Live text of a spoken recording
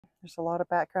There's a lot of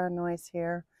background noise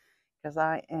here because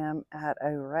I am at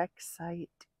a wreck site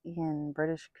in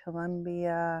British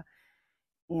Columbia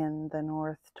in the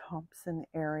North Thompson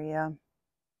area.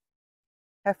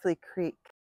 Heffley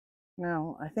Creek.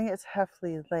 No, I think it's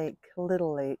Heffley Lake,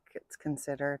 Little Lake it's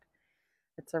considered.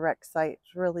 It's a wreck site.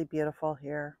 It's really beautiful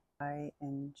here. I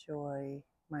enjoy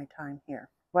my time here.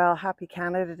 Well, happy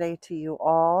Canada Day to you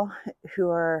all who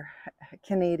are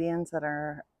Canadians, that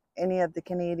are any of the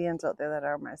Canadians out there that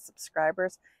are my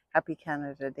subscribers. Happy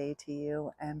Canada Day to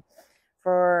you. And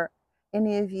for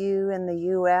any of you in the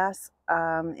US,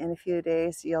 in a few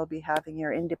days, you'll be having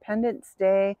your Independence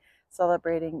Day,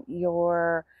 celebrating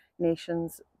your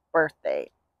nation's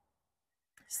birthday.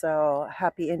 So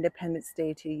happy Independence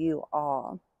Day to you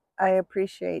all. I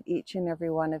appreciate each and every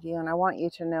one of you, and I want you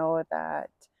to know that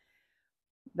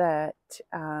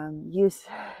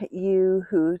you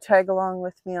who tag along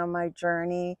with me on my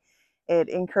journey, it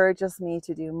encourages me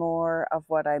to do more of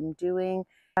what I'm doing.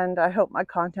 And I hope my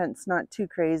content's not too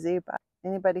crazy, but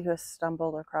anybody who has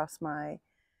stumbled across my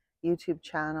YouTube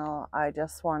channel, I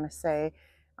just want to say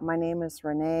my name is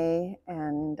Renee,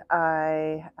 and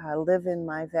I live in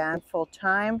my van full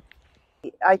time.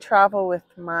 I travel with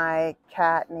my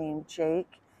cat named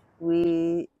Jake.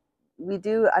 We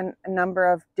do a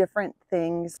number of different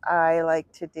things. I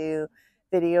like to do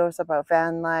videos about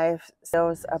van life,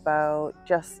 videos about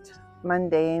just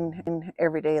mundane and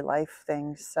everyday life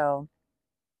things. So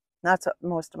that's what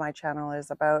most of my channel is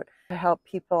about, to help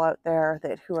people out there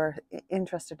who are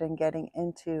interested in getting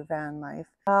into van life.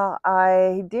 Well,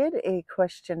 I did a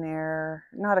questionnaire,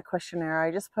 not a questionnaire,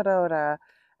 I just put out a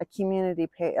community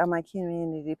page on my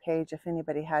community page if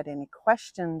anybody had any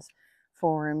questions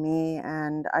for me,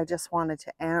 and I just wanted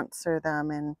to answer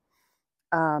them. And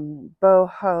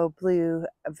Boho Blue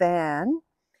Van,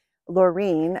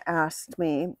 Laureen asked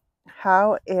me,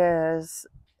 how is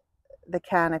the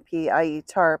canopy, i.e.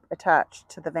 tarp, attached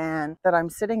to the van that I'm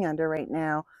sitting under right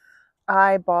now?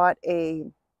 I bought a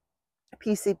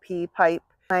PCP pipe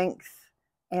length,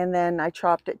 and then I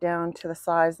chopped it down to the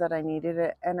size that I needed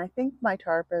it. And I think my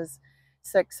tarp is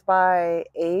 6 by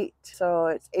 8, so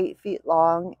it's 8 feet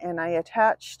long, and I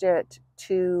attached it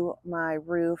to my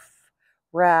roof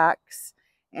racks,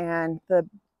 and the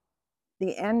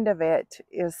end of it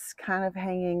is kind of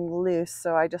hanging loose,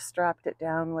 so I just strapped it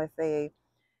down with a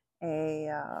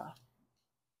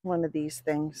one of these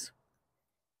things.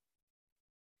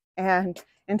 And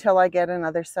until I get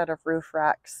another set of roof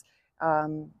racks,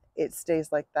 it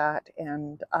stays like that,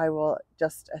 and I will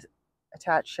just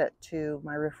attach it to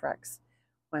my roof racks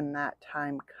when that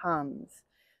time comes.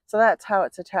 So that's how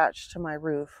it's attached to my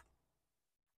roof.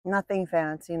 Nothing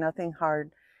fancy, nothing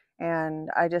hard, and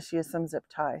I just used some zip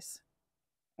ties,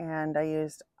 and I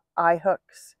used eye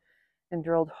hooks and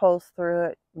drilled holes through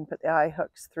it and put the eye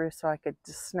hooks through so I could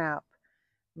just snap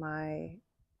my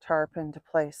tarp into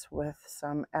place with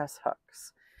some S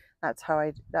hooks. That's how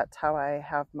I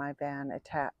have my van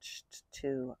attached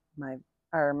to my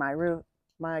roof,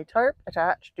 my tarp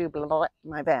attached to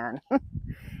my van.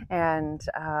 And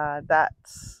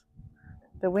that's,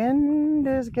 the wind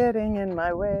is getting in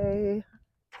my way.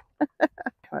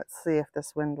 Let's see if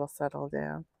this wind will settle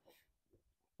down.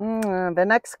 The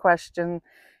next question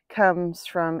comes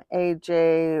from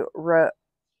AJ's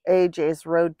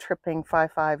Road Tripping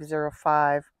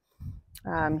 5505.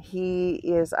 He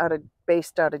is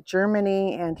based out of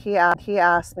Germany, and he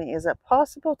asked me, is it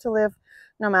possible to live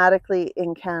nomadically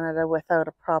in Canada without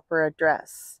a proper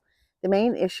address? The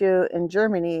main issue in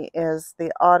Germany is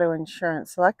the auto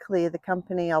insurance. Luckily, the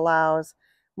company allows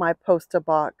my postal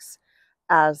box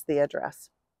as the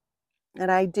address.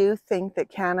 And I do think that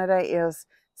Canada is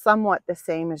somewhat the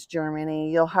same as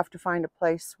Germany. You'll have to find a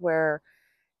place where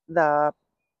the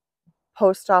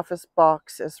post office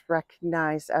box is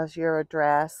recognized as your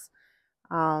address.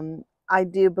 I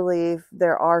do believe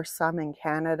there are some in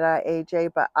Canada,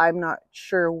 AJ, but I'm not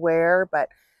sure where. But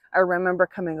I remember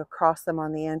coming across them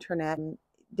on the internet.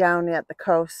 Down at the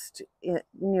coast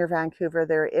near Vancouver,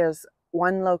 there is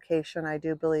one location, I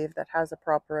do believe, that has a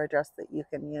proper address that you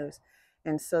can use.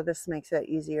 And so this makes it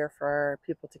easier for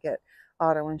people to get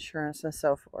auto insurance and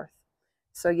so forth.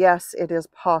 So yes, it is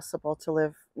possible to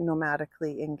live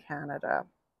nomadically in Canada.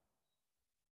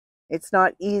 It's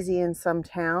not easy in some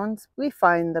towns. We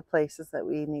find the places that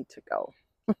we need to go.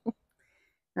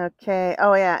 Okay.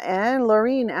 Oh yeah. And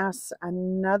Laureen asks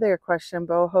another question.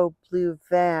 Boho Blue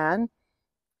Van,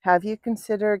 have you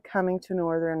considered coming to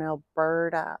Northern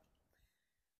Alberta?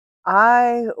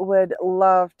 I would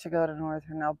love to go to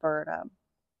Northern Alberta.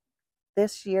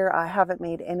 This year, I haven't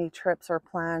made any trips or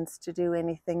plans to do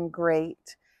anything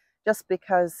great, just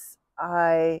because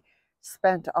I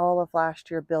spent all of last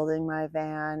year building my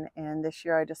van, and this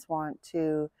year I just want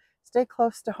to stay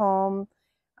close to home.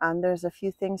 There's a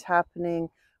few things happening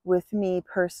with me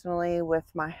personally, with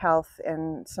my health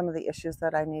and some of the issues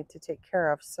that I need to take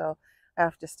care of, so I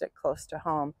have to stick close to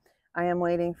home. I am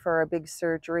waiting for a big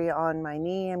surgery on my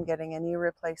knee. I'm getting a knee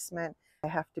replacement. I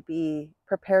have to be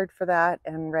prepared for that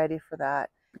and ready for that.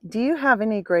 Do you have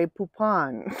any gray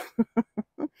poupon?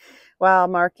 Well,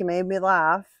 Mark, you made me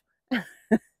laugh.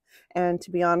 And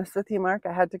to be honest with you, Mark,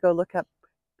 I had to go look up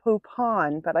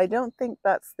poupon, but I don't think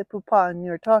that's the poupon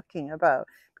you're talking about,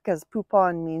 because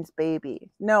poupon means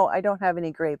baby. No, I don't have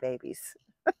any gray babies.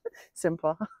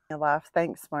 Simple. I laugh.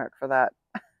 Thanks, Mark, for that.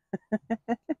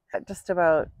 That just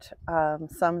about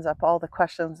sums up all the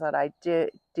questions that I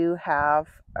do have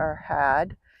or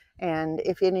had. And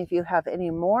if any of you have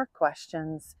any more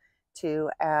questions to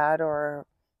add or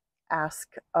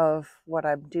ask of what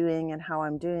I'm doing and how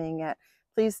I'm doing it,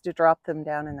 please do drop them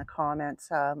down in the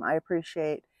comments. I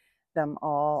appreciate them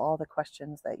all the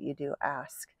questions that you do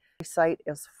ask. My site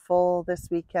is full this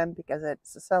weekend because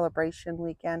it's a celebration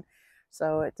weekend,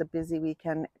 so it's a busy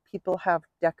weekend. People have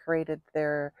decorated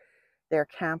their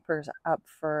campers up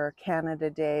for Canada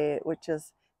Day, which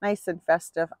is nice and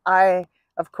festive. I,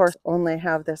 of course, only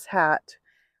have this hat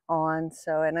on,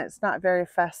 and it's not very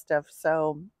festive,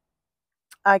 so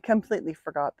I completely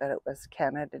forgot that it was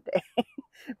Canada Day.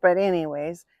 But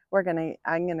anyways,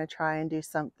 I'm gonna try and do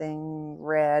something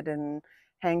red and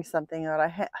hang something out.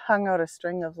 I hung out a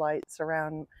string of lights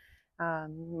around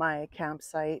my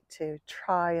campsite to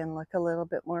try and look a little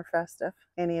bit more festive.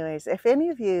 Anyways, if any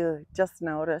of you just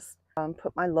noticed,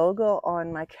 put my logo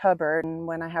on my cupboard, and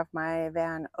when I have my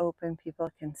van open, people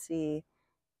can see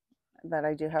that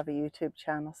I do have a YouTube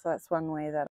channel. So that's one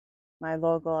way that my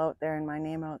logo out there and my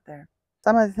name out there.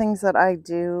 Some of the things that I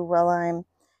do while I'm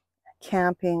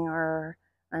camping or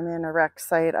I'm in a wreck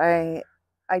site, I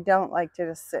don't like to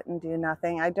just sit and do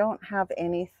nothing. I don't have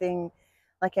anything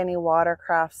like any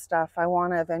watercraft stuff. I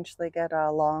want to eventually get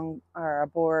a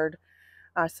board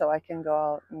so I can go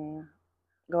out and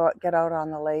get out on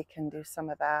the lake and do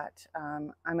some of that.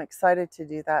 I'm excited to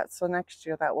do that. So next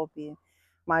year, that will be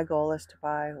my goal, is to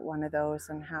buy one of those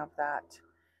and have that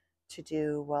to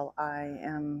do while I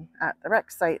am at the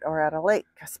wreck site or at a lake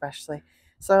especially.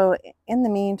 So in the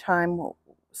meantime,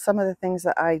 some of the things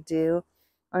that I do,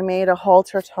 I made a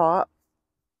halter top,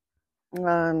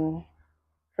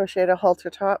 crocheted a halter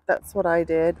top. That's what I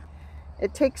did.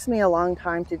 It takes me a long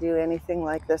time to do anything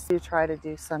like this. You try to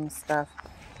do some stuff.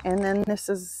 And then this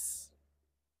is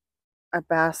a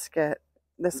basket.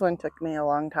 This one took me a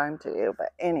long time to do,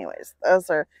 but anyways, those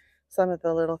are some of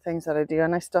the little things that I do,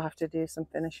 and I still have to do some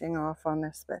finishing off on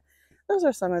this, but those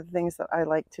are some of the things that I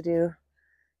like to do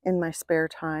in my spare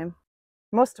time.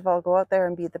 Most of all, go out there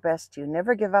and be the best you.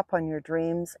 Never give up on your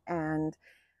dreams, and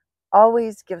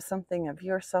always give something of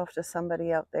yourself to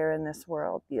somebody out there in this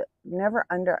world. You never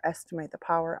underestimate the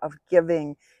power of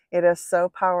giving. It is so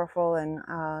powerful and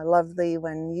lovely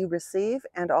when you receive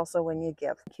and also when you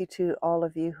give. Thank you to all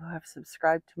of you who have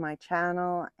subscribed to my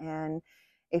channel, and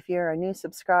if you're a new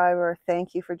subscriber,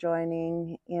 thank you for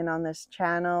joining in on this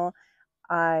channel.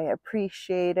 I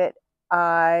appreciate it.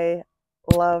 I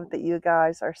love that you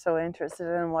guys are so interested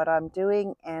in what I'm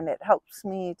doing, and it helps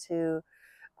me to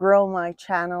grow my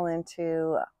channel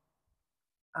into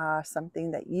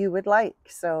something that you would like.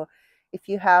 So if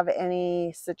you have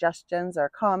any suggestions or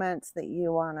comments that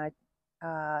you want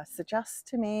to suggest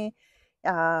to me,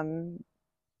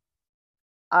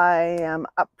 I am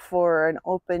up for and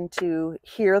open to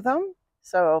hear them.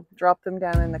 So drop them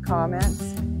down in the comments,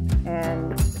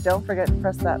 and don't forget to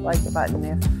press that like button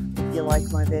if you like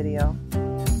my video.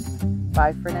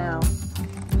 Bye for now.